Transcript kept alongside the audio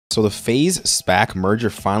So the FaZe SPAC merger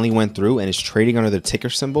finally went through and is trading under the ticker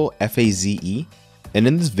symbol FAZE. And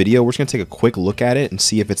in this video, we're just going to take a quick look at it and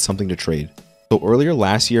see if it's something to trade. So earlier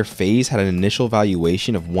last year, FaZe had an initial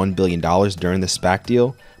valuation of $1 billion during the SPAC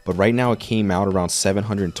deal, but right now it came out around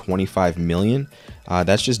 $725 million.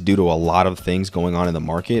 That's just due to a lot of things going on in the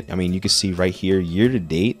market. I mean, you can see right here, year to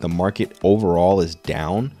date, the market overall is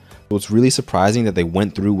down. So it's really surprising that they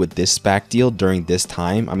went through with this SPAC deal during this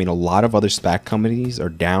time. I mean, a lot of other SPAC companies are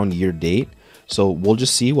down year to date. So we'll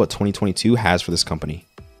just see what 2022 has for this company.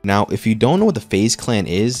 Now, if you don't know what the FaZe Clan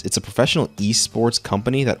is, it's a professional esports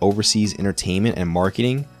company that oversees entertainment and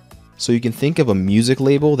marketing. So you can think of a music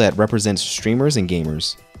label that represents streamers and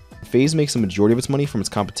gamers. FaZe makes the majority of its money from its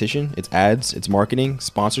competition, its ads, its marketing,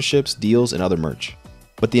 sponsorships, deals, and other merch.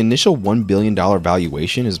 But the initial $1 billion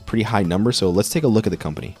valuation is a pretty high number, so let's take a look at the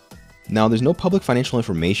company. Now, there's no public financial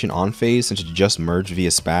information on FaZe since it just merged via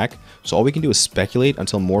SPAC, so all we can do is speculate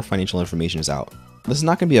until more financial information is out. This is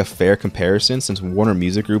not going to be a fair comparison since Warner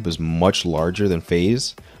Music Group is much larger than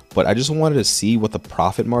FaZe, but I just wanted to see what the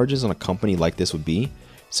profit margins on a company like this would be,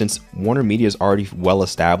 since Warner Media is already well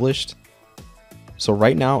established. So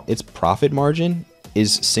right now, its profit margin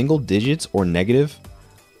is single digits or negative,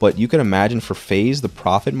 but you can imagine for FaZe, the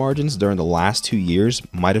profit margins during the last 2 years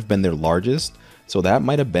might have been their largest. So that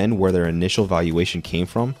might have been where their initial valuation came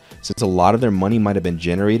from, since a lot of their money might have been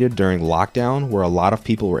generated during lockdown where a lot of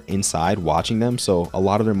people were inside watching them. So a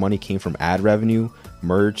lot of their money came from ad revenue,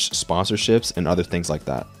 merch, sponsorships, and other things like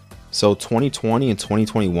that. So 2020 and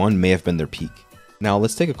 2021 may have been their peak. Now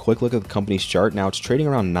let's take a quick look at the company's chart. Now it's trading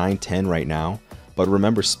around $9.10 right now, but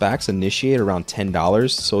remember SPACs initiate around $10,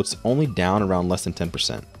 so it's only down around less than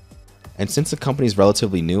 10%. And since the company is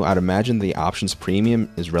relatively new, I'd imagine the options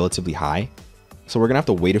premium is relatively high. So we're gonna have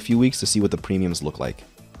to wait a few weeks to see what the premiums look like.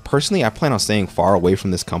 Personally, I plan on staying far away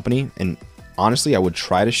from this company, and honestly, I would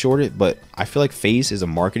try to short it, but I feel like FaZe is a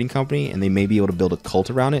marketing company and they may be able to build a cult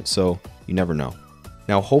around it, so you never know.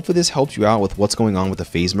 Now, hopefully this helps you out with what's going on with the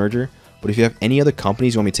FaZe merger, but if you have any other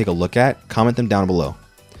companies you want me to take a look at, comment them down below.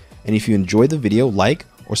 And if you enjoyed the video, like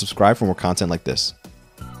or subscribe for more content like this.